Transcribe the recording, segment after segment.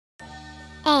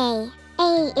A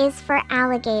is for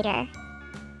alligator.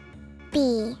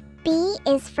 B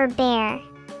is for bear.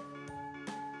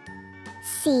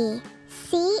 C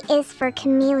is for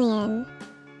chameleon.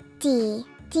 D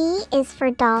is for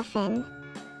dolphin.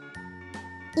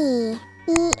 E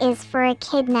is for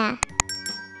echidna.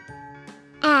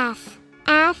 F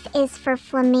is for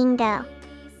flamingo.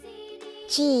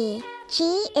 G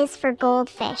is for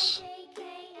goldfish.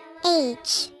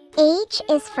 H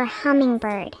is for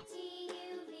hummingbird.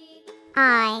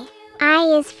 I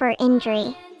is for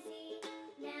indri.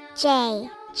 J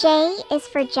is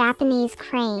for Japanese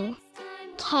crane.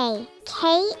 K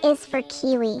is for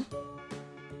kiwi.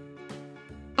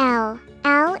 L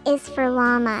is for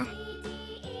llama.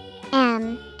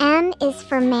 M is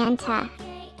for manta.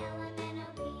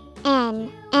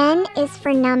 N is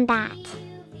for numbat.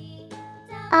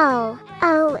 O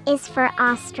is for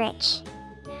ostrich.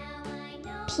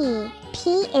 P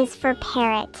is for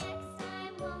parrot.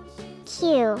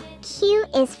 Q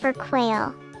is for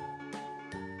quail.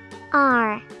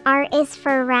 R is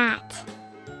for rat.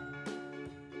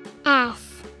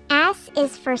 S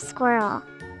is for squirrel.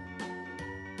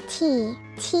 T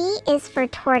is for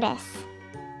tortoise.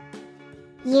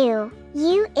 U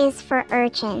is for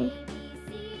urchin.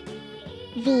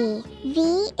 V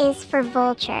is for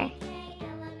vulture.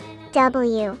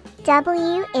 W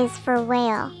is for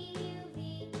whale.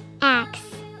 X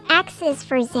is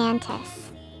for xanthus.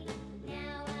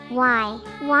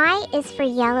 Y is for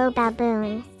yellow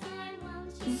baboon.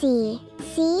 Z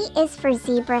is for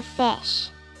zebra fish.